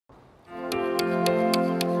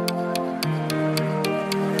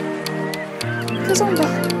표정 봐.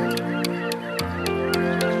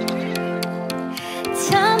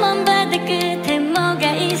 저 먼 바다 끝에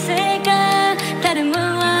뭐가 있을까? 다른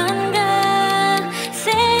무언가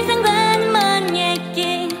세상과는 먼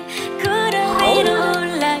얘기 구름 위로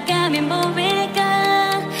올라가면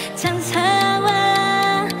보일까?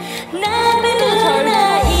 참사와 나를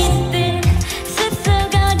아이들 숲속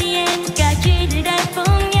어디엔가 길을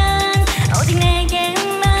달보면 오직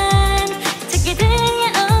내게만 작게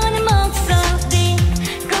들려오는 목소리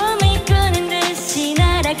꿈을 꾸는 듯이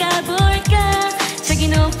날아가 볼까? 저기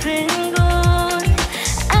높은 곳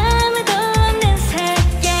아무도 없는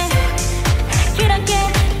세계 그렇게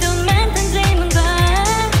또 많던 질문과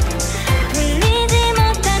풀리지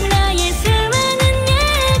못한 너의 수많은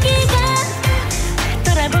얘기가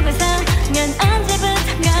돌아보고서면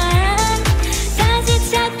언제부턴가 다시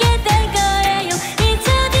찾게 될 거예요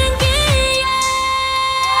잊혀진 기억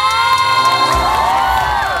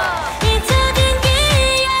잊혀진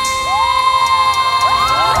기억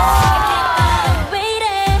왜 이래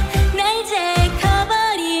나 이제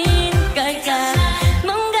커버린 걸까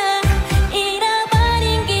뭔가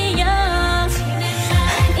잃어버린 기억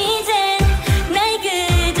이젠 나의 그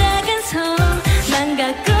작은 소망과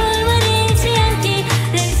꿈을 잃지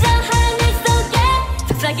않기를 저 하늘 속에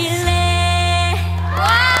속삭일래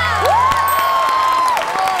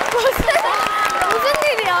무슨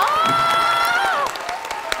일이야?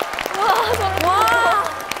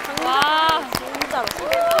 와, 진짜로.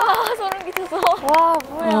 와, 소름 끼쳤어. 와,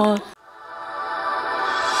 뭐야.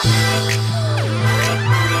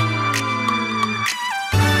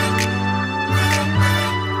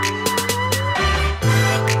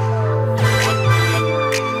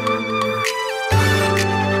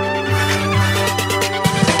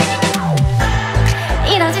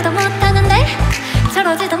 이러지도 못하는데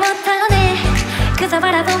저러지도 못하네 그저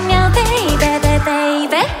바라보며 baby baby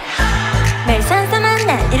baby 매일 산삼한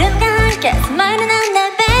날 이름과 함께 스마일은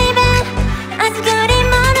한날 baby 아직 우리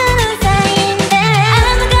모르는 사이인데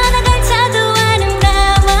아무거나 걸쳐도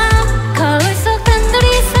아름다워 거울 속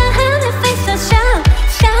단둘이서 하는 face show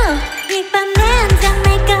show 이 밤 내 한 잔 날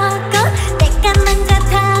걷고 내가 먼저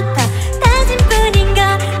타파 다짐 뿐인걸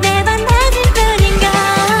매번 다짐 뿐인걸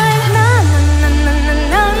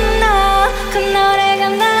그 노래가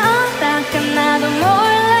나오다 끝나도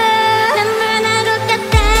몰래 난 변한 것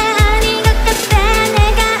같아 아닌 것 같아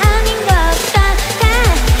내가 아닌 것 같아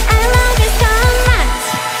I love you so much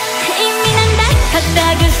이미 난 다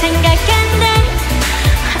컸다고 생각한대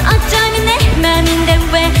어쩌면 내 맘인데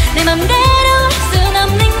왜 내 맘대로 할 순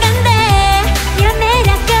없는 건데 이런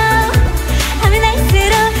매력도 하면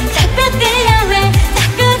할수록 자꾸 끌려 왜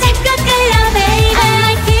자꾸 끌려 baby I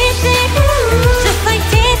like this just like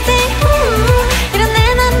this 이런 내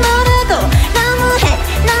맘 모르고 너무해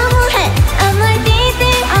I'm like this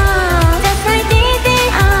just like this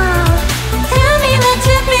tell me what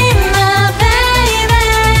you be my baby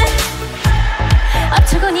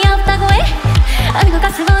어처구니 없다고 해 아닌 것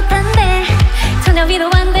같지 못한데 전혀 위로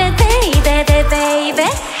안 돼 baby baby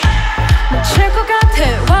미칠 것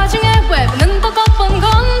같아. 와중에 왜 눈 떠 뻔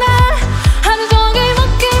건데 하루 종일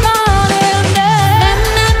먹기만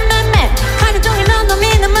했는데 맨 하루 종일 넌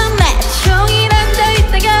믿는 맘에 종일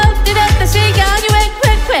앉아있다가 엎드렸다 시간이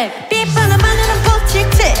획획획 빗발로 만드는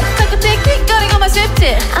포칙지 자꾸 틱틱거리고만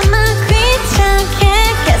싶지 아마 귀찮게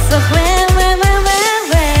계속 왜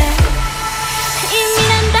이미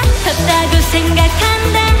난 다 컸다고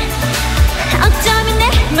생각한대 어쩌면 내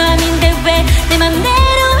맘인데 왜 내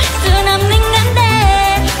맘대로 할 순 없는 건데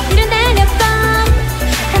이런 달력도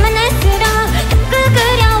하면 할수록 자꾸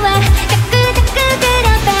그려와 자꾸 그려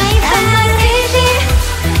baby I'm like this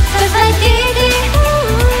just like this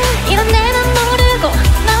이런 내 맘 모르고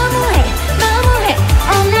너무해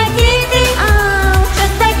I'm like this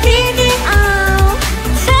just like this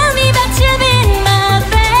tell me about you being my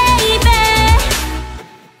baby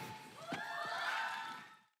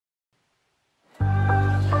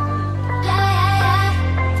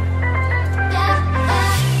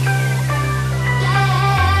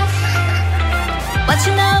What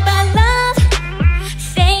you know about love?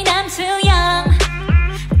 Say I'm too young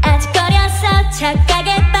아직 어려서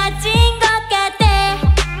착각에 빠진 것 같아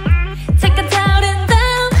잠깐 타오른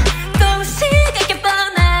또 시각에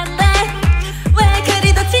뻔한데 왜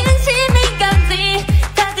그리 더 진심인 건지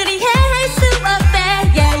다들 이해할 수 없대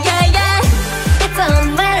yeah. It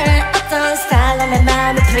don't matter 어떤 스타일로 내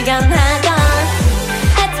맘을 표현하건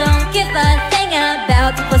I don't give a thing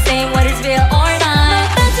about people saying what is real or not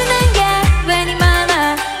빠지는 게 괜히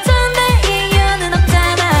많아 전달 이유는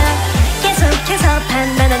없잖아 계속해서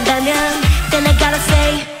판단한다면 then I gotta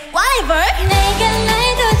say whatever 내가 날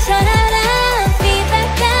더 잘 알아 feedback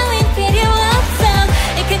따윈 필요 없어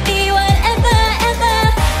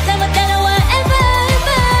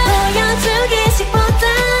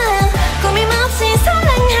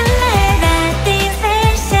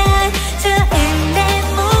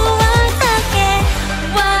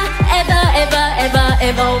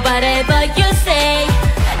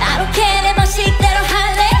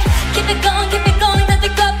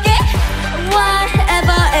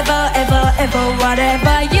whatever,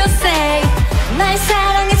 whatever you say. 나의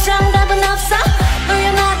사랑에 정답은 없어. No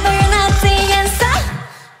you're not the answer.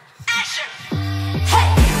 Hey,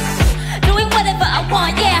 doing whatever I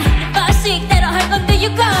want, yeah. 벌칙대로 할 건데 you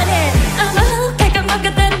got it. I'm a hook, 내가 뭔가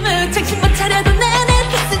다른 mood. 정신 못 차려도 나는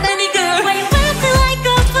it's an any good. Why you acting like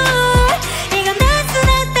a fool? 이건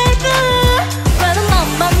단순했다고. 나는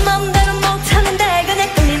맘대로 못하는데 그냥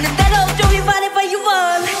끌리는 대로 doing whatever you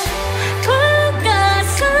want. 누가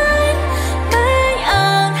sign my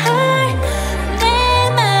own heart. 내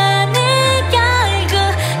맘을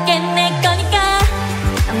결국엔 내 거니까.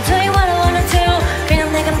 I'm doing what I wanna do.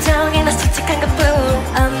 그냥 내 감정에 나 솔직한 것뿐.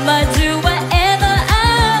 I'ma do whatever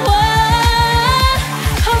I want.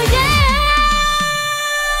 Oh yeah.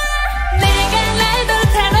 내가 날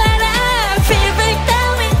돌아라. Fever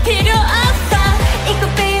따윈 필요 없어. It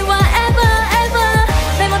could be whatever, ever.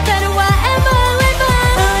 내 멋대로 whatever, ever.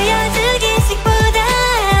 보여주기식보다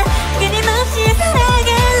끊임없이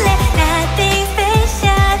살아갈래. Nothing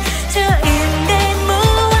special. 좋은데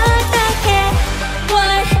무엇하게.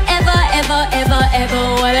 Whatever, ever, ever, ever,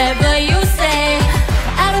 whatever you say.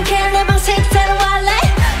 I don't care 내 방식대로 할래.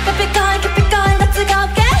 Keep it going, 더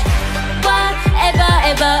뜨겁게. Whatever,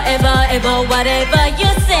 ever, ever, ever, whatever you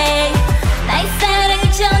say. 나의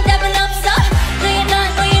사랑에 정답은 없어. No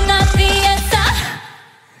you're not the answer.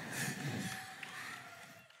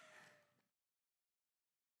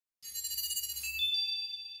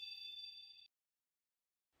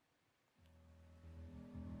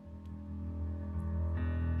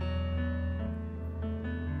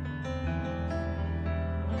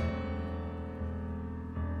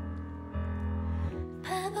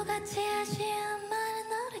 바보같이 아쉬운 많은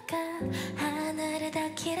노래가 하늘을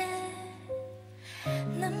닿기를.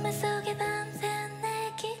 눈물 속에 밤새운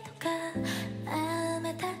내 기도가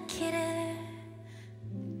마음에 닿기를.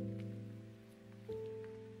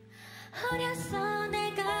 어렸어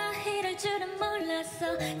내가 이럴 줄은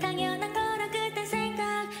몰랐어. 당연한 거라 그땐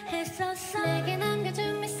생각했었어. 내게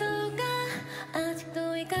남겨준 미소가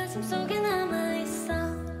아직도 이 가슴 속에 남아있어.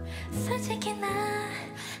 솔직히 나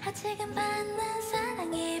아직은 받는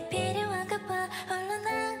사랑이 필요한가 봐. 홀로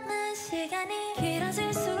남은 시간이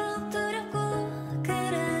길어질수록 두렵고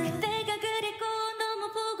그래. 그때가 그립고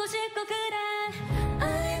너무 보고 싶고 그래.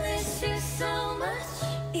 I miss you so much.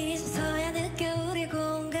 이제서야 느껴 우리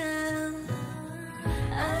공간.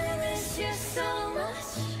 I miss you so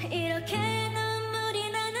much. 이렇게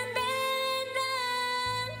눈물이 나는데 난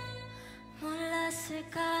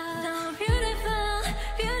몰랐을까. So beautiful,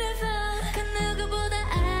 beautiful. 그 누구보다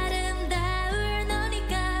아름다울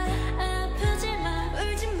너니까. 아프지 마,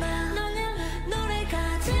 울지 마. 너는 노래가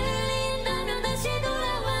들린다면 다시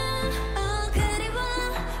돌아와. Oh 그리워,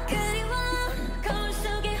 그리워. 거울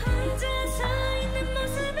속에 혼자 서 있는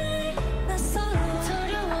모습이 낯설어.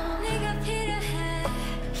 두려워, 네가 필요해.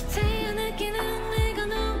 이제야 느끼는 내가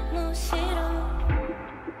너무 싫어.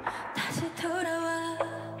 다시 돌아와.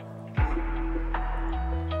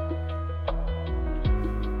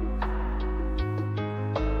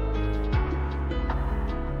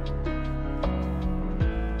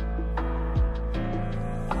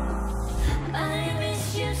 I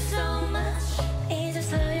miss you so much.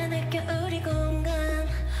 이제서야 느껴 우리 공간.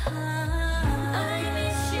 I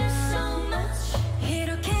miss you so much.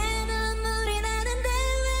 이렇게 눈물이 나는데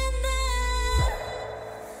왜 난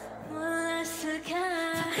몰랐을까.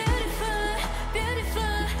 So beautiful,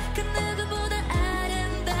 beautiful. 그 누구보다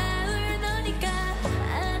아름다울 너니까.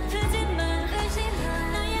 아프지 마, 울지 마.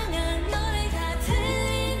 너 향한 노래가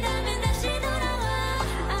들린다면 다시 돌아와.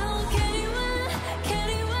 Oh 그리워,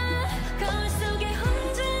 그리워. 거울 속에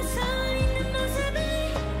혼자 서 있는 모습이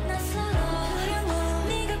낯설어. 두려워,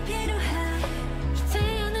 네가 필요해.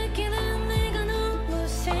 이제야 느끼는 내가 너무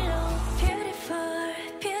싫어. Beautiful,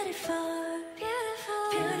 beautiful, beautiful,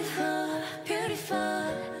 beautiful, beautiful,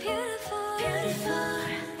 beautiful, beautiful,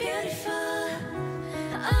 beautiful.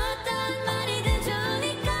 어떤 말이든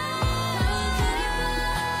좋으니까. 그리워,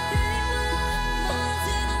 그리워.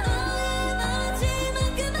 마지막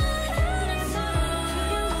그 말. 낯설어.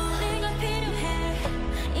 두려워, 네가 필요해.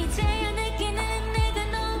 이제야 느끼는 내가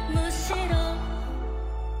너무 싫어.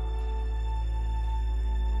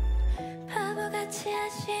 바보같이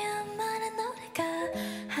아쉬운 많은 노래가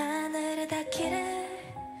하늘을 닿기를.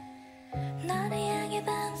 너를 향해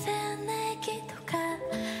밤새운 내 기도가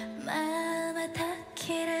마음에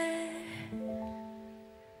닿기를.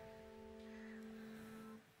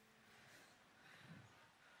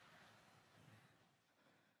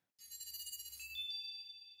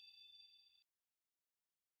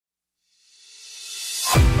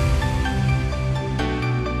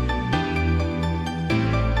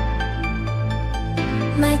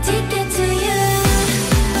 my ticket to you.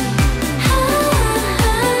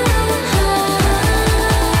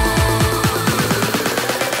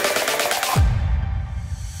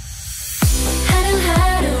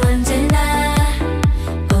 하루하루 언제나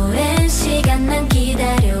오랜 시간 난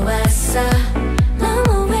기다려왔어.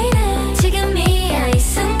 너무 왜 이래 지금이야 이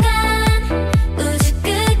순간 우주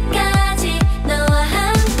끝까지 너와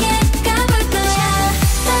함께 가볼 거야.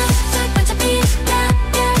 반짝반짝 빛나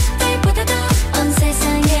별들보다도 온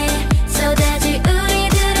세상에 쏟아질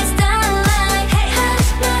우리들의 starlight.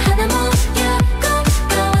 하나하나 모여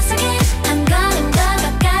꿈꿔와 속에 한 걸음 더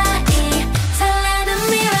가까이 설레는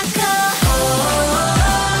miracle.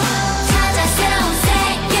 찾아 새로운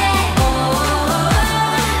세계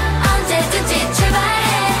언제든지 출발해.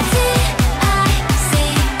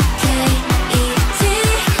 DICKET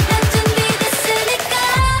난 준비됐으니까.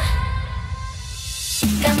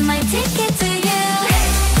 Got my ticket to you.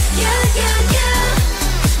 You, you, you.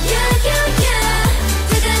 You, you, you.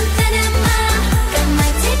 두근대는 마음. Got my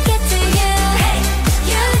ticket to you.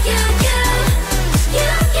 You, you, you. You,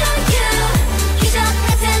 you, you. 기적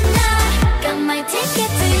같은 날. Got my ticket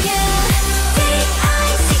to you.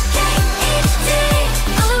 DICKET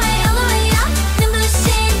all the way, all the way up. 눈부신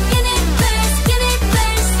universe,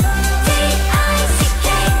 universe.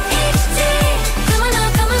 DICKET come on, oh,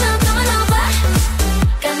 come on, oh, come on over.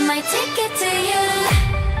 Got my ticket to you.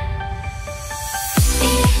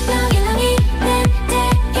 일렁일렁이는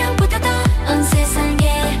태양보다도 온 세상에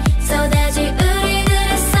쏟아질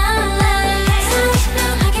우리들의 sunlight.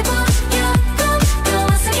 선명하게 보여 꿈꿔와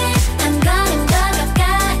속에 한 걸음 더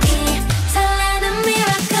가까이 설레는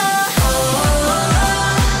miracle.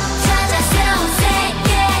 찾아 새로운 세계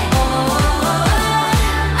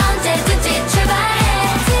언제든지 출발해.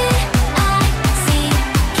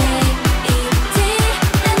 DICKET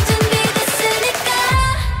난 준비됐으니까.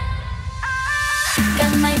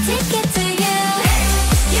 Got my ticket to you.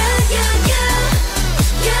 You, you, you.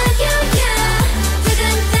 You, you, you.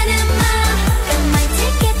 두근대는 마음. Got my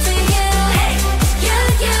ticket to you. You,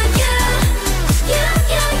 you, you. You,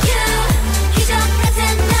 you, you. 기적 같은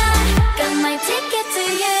날. Got my ticket to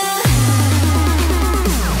you.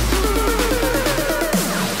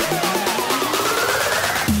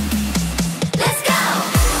 Let's go.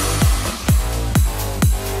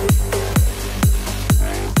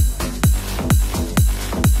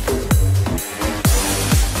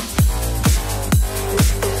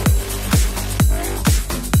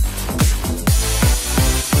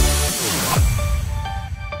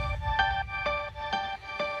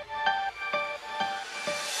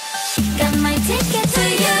 Got my ticket to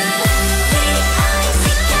you.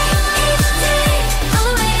 DICKET all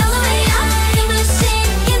the way, all the way up. 눈부신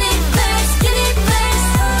universe, universe.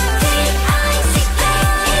 DICKET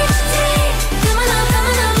come on, oh, come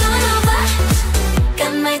on, oh, come on over.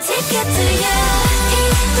 Got my ticket to you.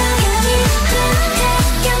 일렁일렁이는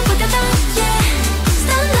태양보다도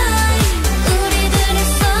starlight. 우리들의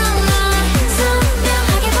sunlight.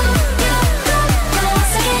 선명하게 보여 꿈꿔와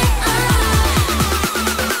속에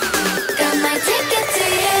Got my ticket to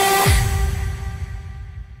you.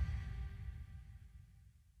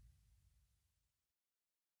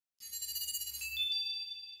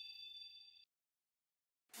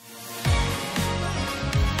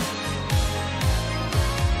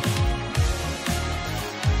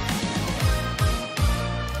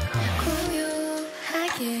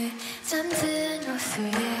 고요하게 잠든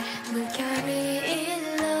호수에 물결이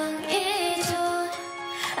일렁이죠.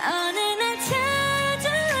 어느 날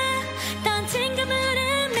찾아와 던진 그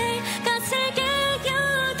물음에 거칠게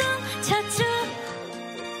요동쳤죠.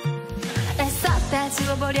 애써 다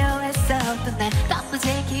지워보려 했어. 또 날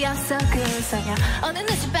바쁘지 기억 속 그 소녀. 어느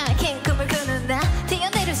늦은 밤 긴 꿈을 꾸는 나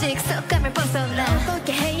뛰어내려 식속감을 벗어나.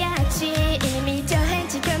 어떻게 해야지 이미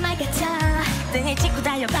정해진 결말 같아. 등을 짚고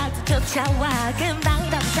달려봐도 쫓아와. 금방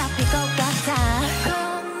더 잡힐 것 같아.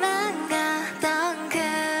 꿈만 가던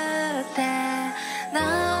그때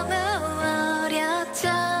너무 어렸죠.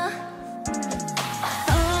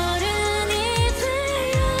 어른이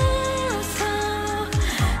되어서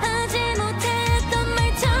하지 못했던 말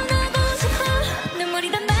전하고 싶어.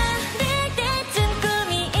 눈물이 다 마를 때쯤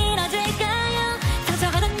꿈이 이뤄질까요?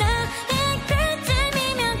 상처받은 나를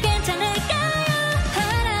그쯤이면 괜찮을까요?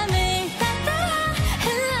 바람을 따라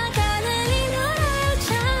흘러가는 이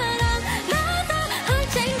노래처럼 나도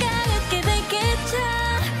언젠가 웃게 되겠죠.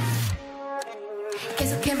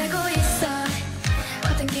 계속 헤매고 있어.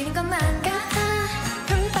 헛당기는 것만 같아.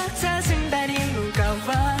 흠뻑 젖은 발이 무거워.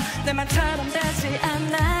 내 맘처럼 되지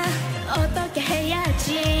않아. 어떻게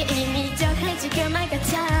해야지 이미 정해진 결말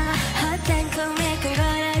같아. 헛된 꿈에 큰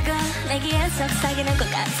거라고 내기엔 속삭이는 것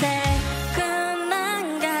같아.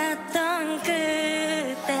 꿈만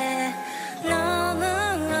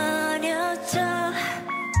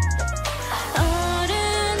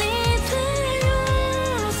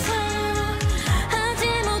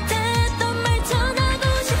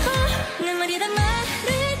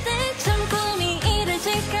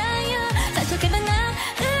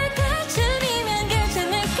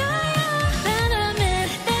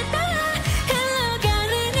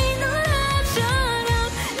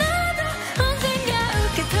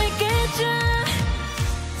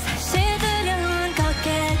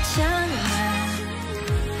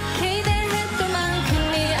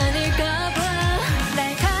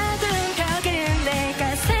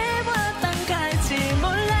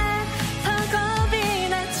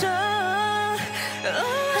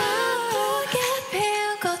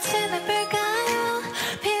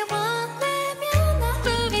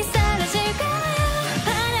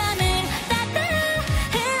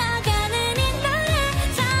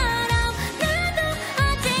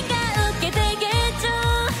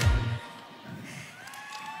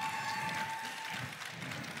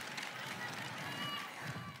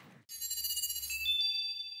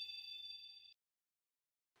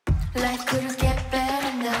could've get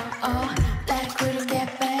better now. Oh, that it could've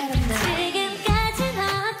get better now. 지금까지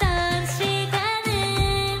어떤 시간은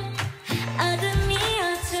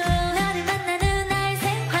어둠이었죠. 너를 만나는 나의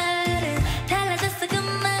생활은 달라졌어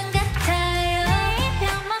그만 같아요. 내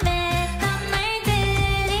평범했던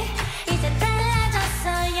말들이 이제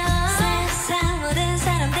달라졌어요. 세상 모든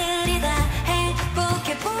사람들이 다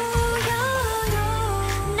행복해 보여요.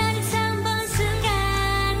 너를 처음 본 순간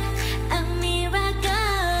A miracle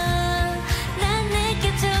난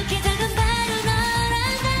느껴져 기적은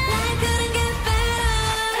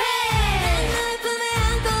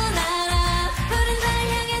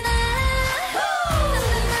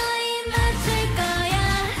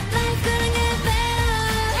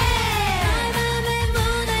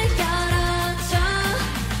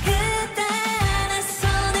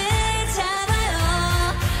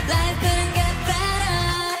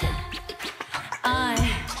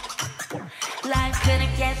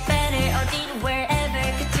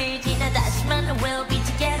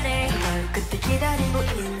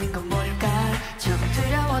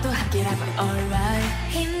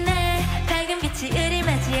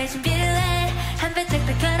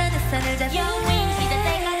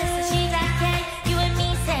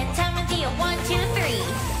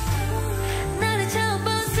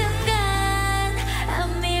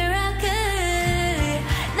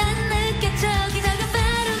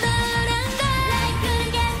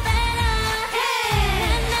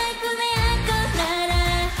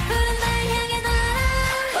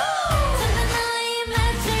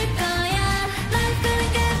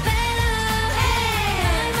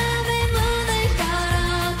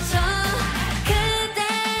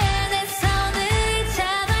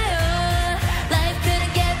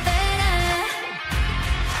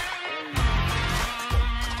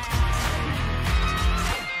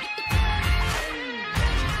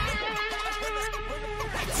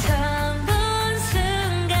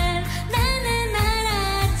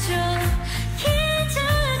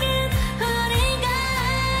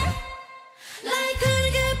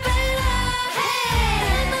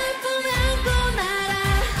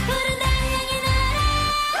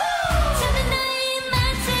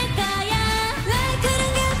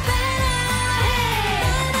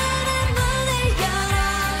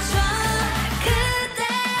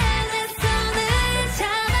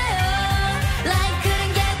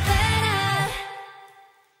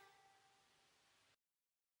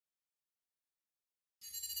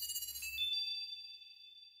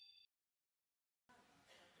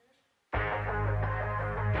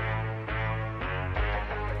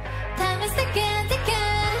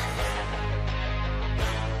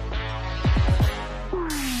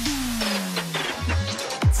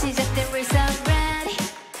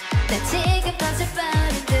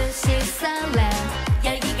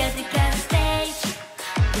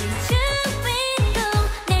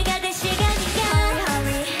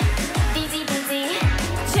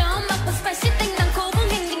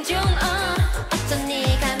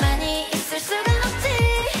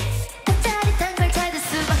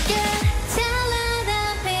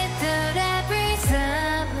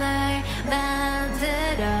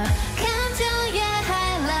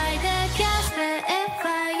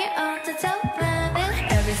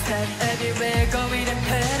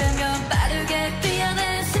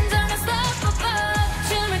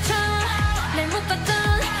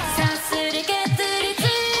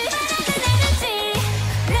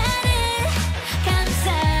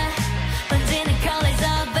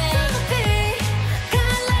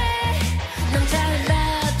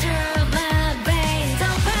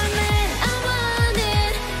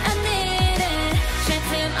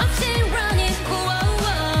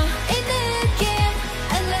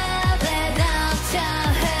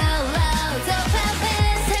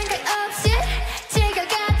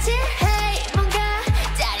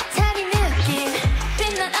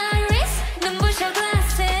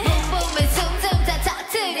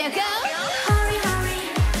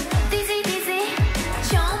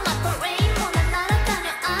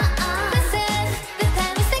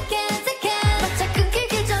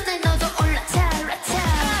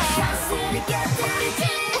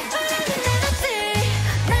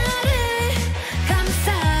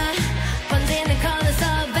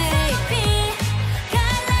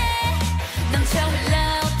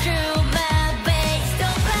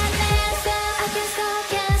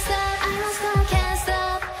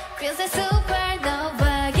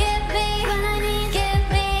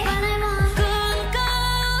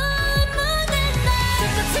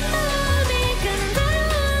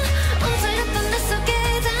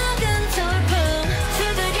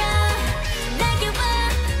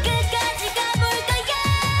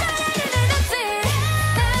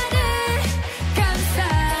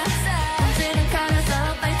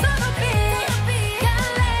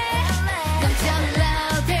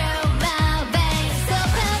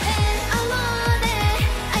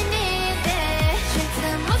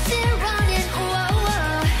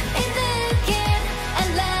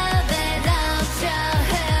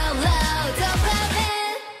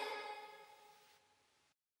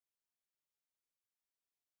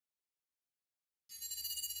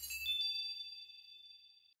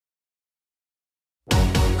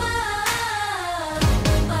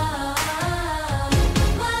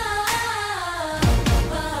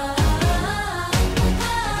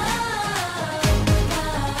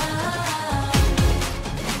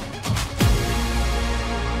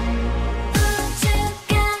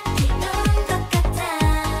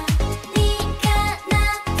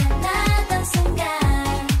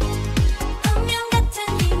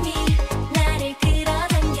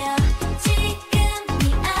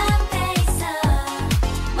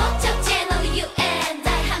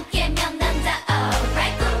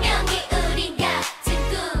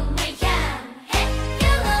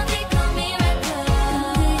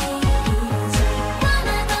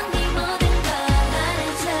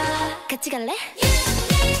같이 갈래?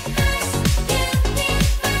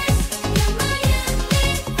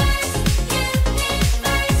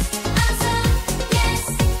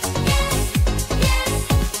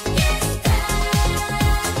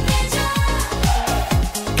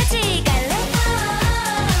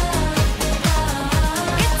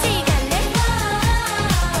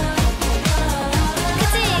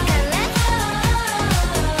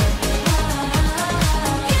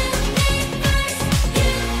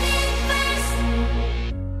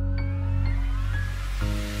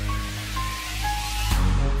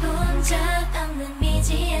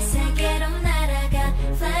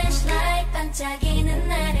 반짝이는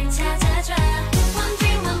나를 찾아줘. One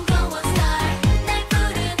dream, one goal, one star. 날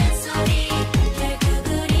부르는 소리 결국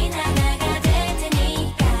우린 하나가 될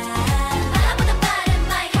테니까. 나보다 빠른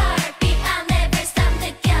my heartbeat I'll never stop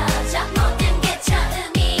느껴져. 모든 게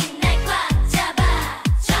처음이 날 꽉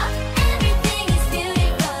잡아줘. Everything is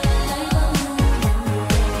beautiful.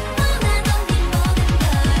 원하던 네 모든 걸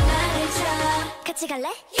말해줘. 같이 갈래?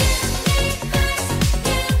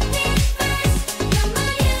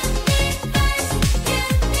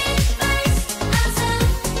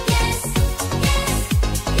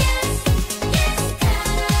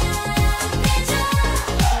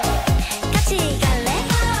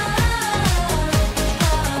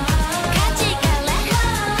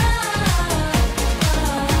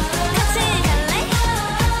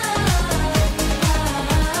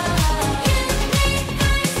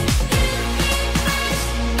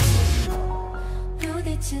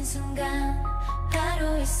 부딪힌 순간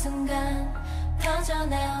바로 이 순간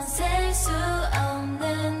터져나온 셀 수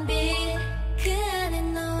없는 빛. 그 안에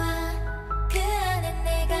너와 그 안에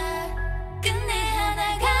내가 끝내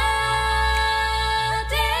하나가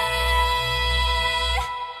돼.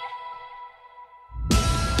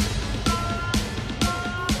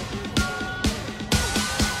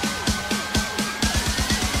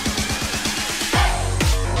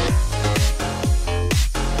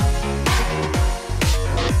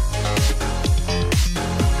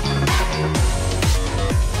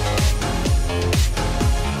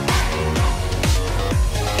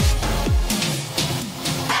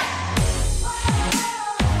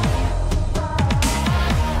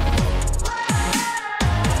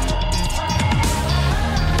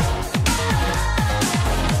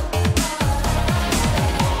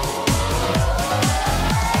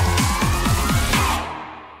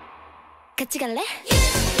 같이 갈래?